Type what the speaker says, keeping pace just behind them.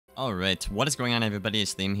Alright, what is going on everybody,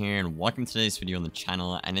 it's Liam here and welcome to today's video on the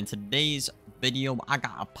channel. And in today's video, I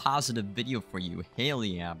got a positive video for you. Hell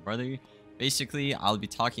yeah, brother. Basically, I'll be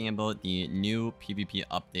talking about the new PvP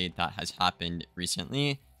update that has happened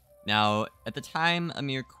recently. Now, at the time of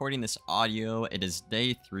me recording this audio, it is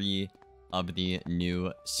day 3 of the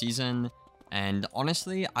new season. And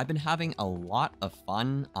honestly, I've been having a lot of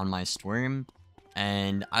fun on my Storm.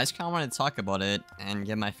 And I just kind of wanted to talk about it and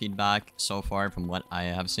give my feedback so far from what I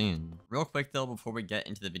have seen. Real quick though, before we get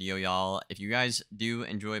into the video, y'all, if you guys do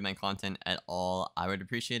enjoy my content at all, I would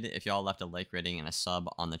appreciate it if y'all left a like rating and a sub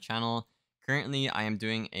on the channel. Currently, I am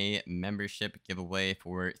doing a membership giveaway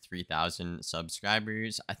for 3,000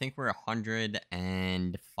 subscribers. I think we're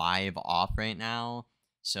 105 off right now.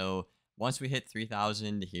 So once we hit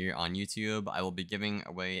 3,000 here on YouTube, I will be giving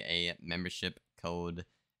away a membership code.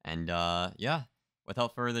 And yeah.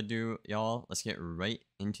 Without further ado, y'all, let's get right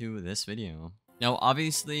into this video. Now,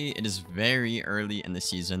 obviously, it is very early in the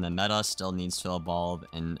season. The meta still needs to evolve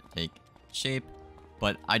and take shape.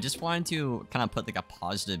 But I just wanted to kind of put like a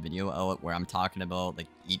positive video out where I'm talking about like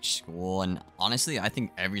each school. And honestly, I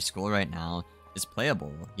think every school right now is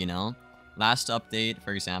playable, you know? Last update,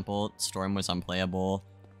 for example, Storm was unplayable.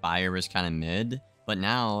 Fire was kind of mid. But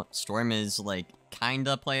now, Storm is like kind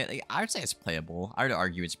of like, I would say it's playable. I would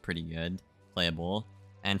argue it's pretty good. Playable,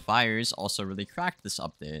 and Fire's also really cracked this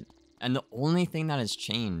update. And the only thing that has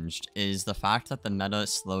changed is the fact that the meta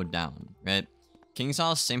slowed down, right?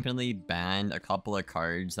 KingsIsle simply banned a couple of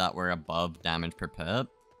cards that were above damage per pip,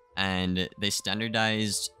 and they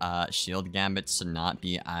standardized shield gambits to not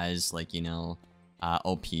be as, like, you know,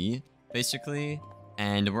 OP, basically.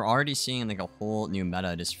 And we're already seeing like a whole new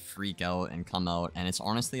meta just freak out and come out, and it's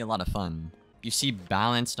honestly a lot of fun. You see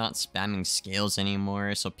Balance not spamming scales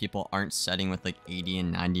anymore, so people aren't setting with like 80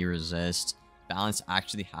 and 90 resist. Balance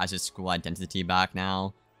actually has its school identity back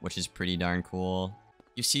now, which is pretty darn cool.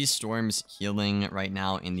 You see Storms healing right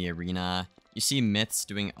now in the arena. You see Myths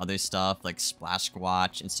doing other stuff like Splash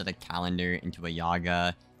Squatch instead of Calendar into a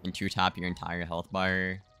Yaga and 2-tap your entire health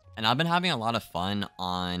bar. And I've been having a lot of fun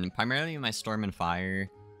on primarily my Storm and Fire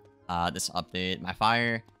this update. My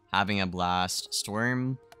Fire having a blast.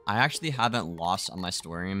 Storm, I actually haven't lost on my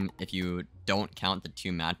Storm if you don't count the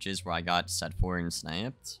 2 matches where I got set for and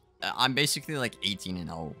sniped. I'm basically like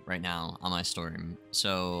 18-0 right now on my Storm.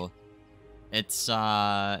 So it's,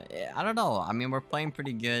 I don't know. I mean, we're playing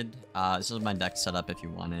pretty good. This is my deck setup if you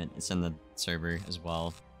want it. It's in the server as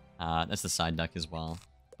well. That's the side deck as well.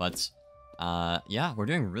 But yeah, we're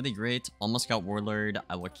doing really great. Almost got Warlord.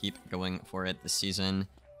 I will keep going for it this season.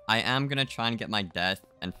 I am going to try and get my Death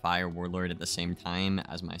and Fire Warlord at the same time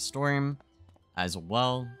as my Storm as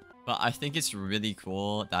well. But I think it's really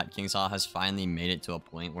cool that KingsIsle has finally made it to a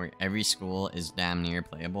point where every school is damn near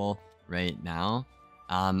playable right now.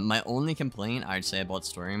 My only complaint I'd say about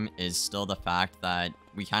Storm is still the fact that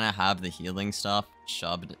we kind of have the healing stuff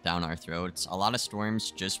shoved down our throats. A lot of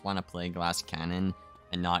Storms just want to play Glass Cannon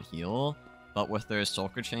and not heal. But with their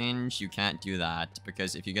Soulker change, you can't do that,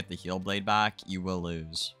 because if you get the heal blade back, you will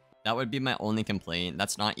lose. That would be my only complaint.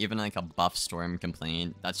 That's not even like a buff Storm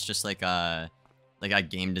complaint. That's just like a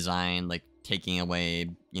game design, like taking away,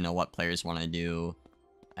 you know, what players want to do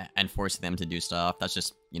and forcing them to do stuff. That's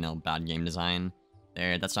just, you know, bad game design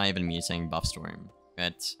there. That's not even me saying buff Storm.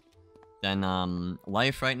 But then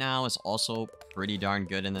Life right now is also pretty darn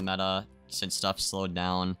good in the meta since stuff slowed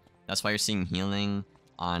down. That's why you're seeing healing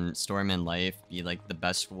on Storm and Life be like the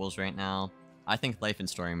best schools right now. I think Life and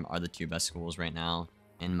Storm are the 2 best schools right now,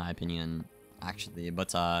 in my opinion, actually.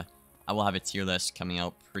 But I will have a tier list coming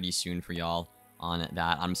out pretty soon for y'all on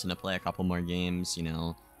that. I'm just gonna play a couple more games, you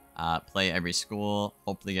know, play every school,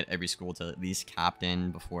 hopefully get every school to at least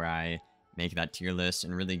captain before I make that tier list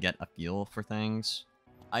and really get a feel for things.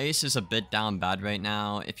 Ice is a bit down bad right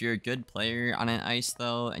now. If you're a good player on an Ice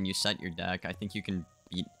though, and you set your deck, I think you can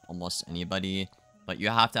beat almost anybody. But you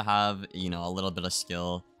have to have, you know, a little bit of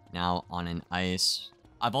skill now on an Ice.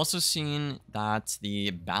 I've also seen that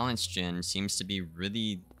the Balance Gen seems to be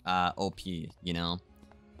really OP, you know?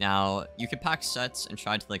 Now, you could pack sets and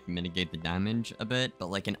try to, like, mitigate the damage a bit,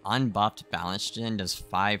 but, like, an unbuffed Balance Gen does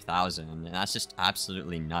 5,000, and that's just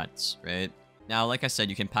absolutely nuts, right? Now, like I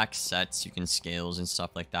said, you can pack sets, you can scales and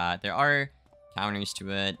stuff like that. There are counters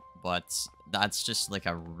to it, but that's just, like,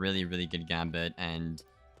 a really, really good gambit, and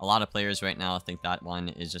a lot of players right now think that one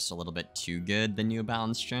is just a little bit too good, the new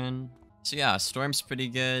Balance Gen. So yeah, Storm's pretty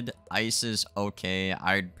good. Ice is okay.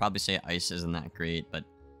 I'd probably say Ice isn't that great, but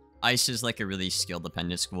Ice is like a really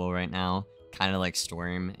skill-dependent school right now. Kind of like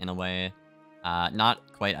Storm in a way.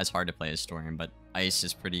 Not quite as hard to play as Storm, but Ice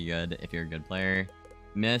is pretty good if you're a good player.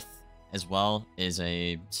 Myth as well is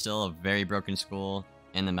still a very broken school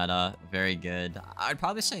in the meta. Very good. I'd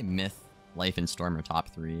probably say Myth, Life, and Storm are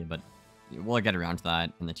top 3, but we'll get around to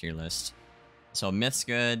that in the tier list. So Myth's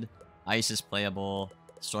good, Ice is playable,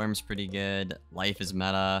 Storm's pretty good, Life is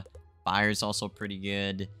meta, Fire's also pretty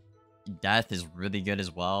good, Death is really good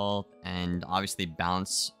as well, and obviously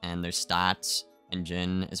Bounce and their stats and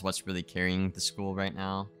Jhin is what's really carrying the school right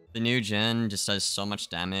now. The new Jhin just does so much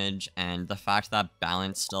damage, and the fact that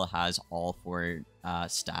Balance still has all 4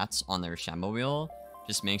 stats on their Shambo wheel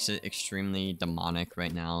just makes it extremely demonic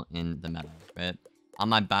right now in the meta, right? On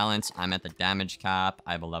my Balance, I'm at the damage cap.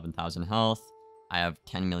 I have 11,000 health. I have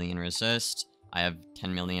 10 million resist. I have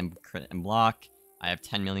 10 million crit and block. I have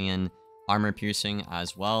 10 million armor piercing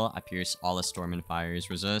as well. I pierce all the Storm and Fire's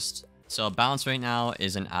resist. So Balance right now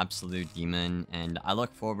is an absolute demon, and I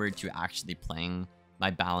look forward to actually playing my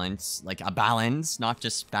Balance, like a balance, not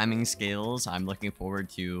just spamming scales. I'm looking forward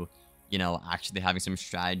to, you know, actually having some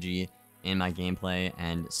strategy in my gameplay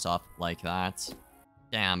and stuff like that.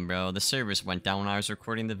 Damn, bro, the servers went down when I was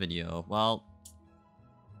recording the video. Well,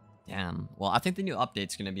 damn. Well, I think the new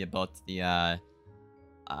update's gonna be about the,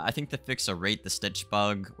 I think to fix a rate the stitch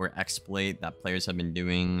bug or exploit that players have been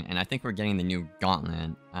doing, and I think we're getting the new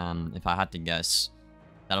gauntlet. If I had to guess,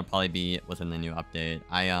 that'll probably be within the new update.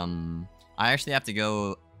 I actually have to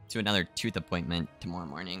go to another tooth appointment tomorrow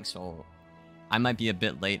morning, so I might be a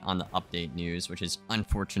bit late on the update news, which is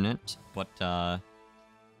unfortunate, but,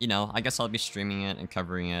 you know, I guess I'll be streaming it and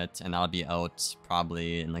covering it, and that'll be out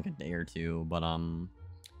probably in like a day or 2, but,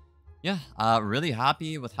 yeah, really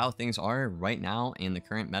happy with how things are right now in the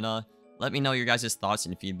current meta. Let me know your guys' thoughts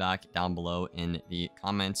and feedback down below in the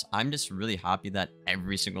comments. I'm just really happy that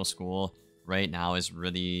every single school right now is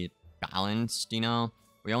really balanced, you know?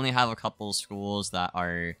 We only have a couple schools that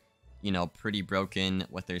are, you know, pretty broken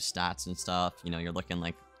with their stats and stuff. You know, you're looking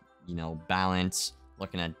like, you know, Balance,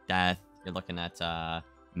 looking at Death, you're looking at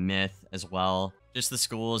Myth as well. Just the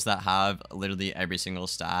schools that have literally every single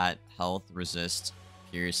stat, health, resist,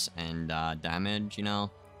 pierce, and damage, you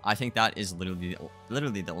know. I think that is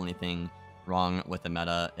literally the only thing wrong with the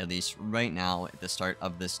meta, at least right now at the start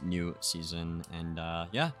of this new season. And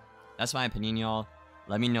yeah, that's my opinion, y'all.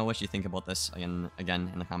 Let me know what you think about this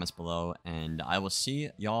again in the comments below, and I will see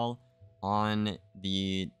y'all on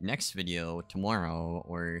the next video tomorrow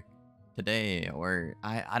or today, or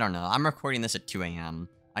I don't know. I'm recording this at 2 AM.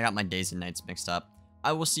 I got my days and nights mixed up.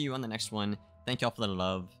 I will see you on the next one. Thank y'all for the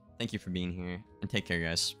love. Thank you for being here, and take care,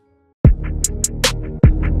 guys.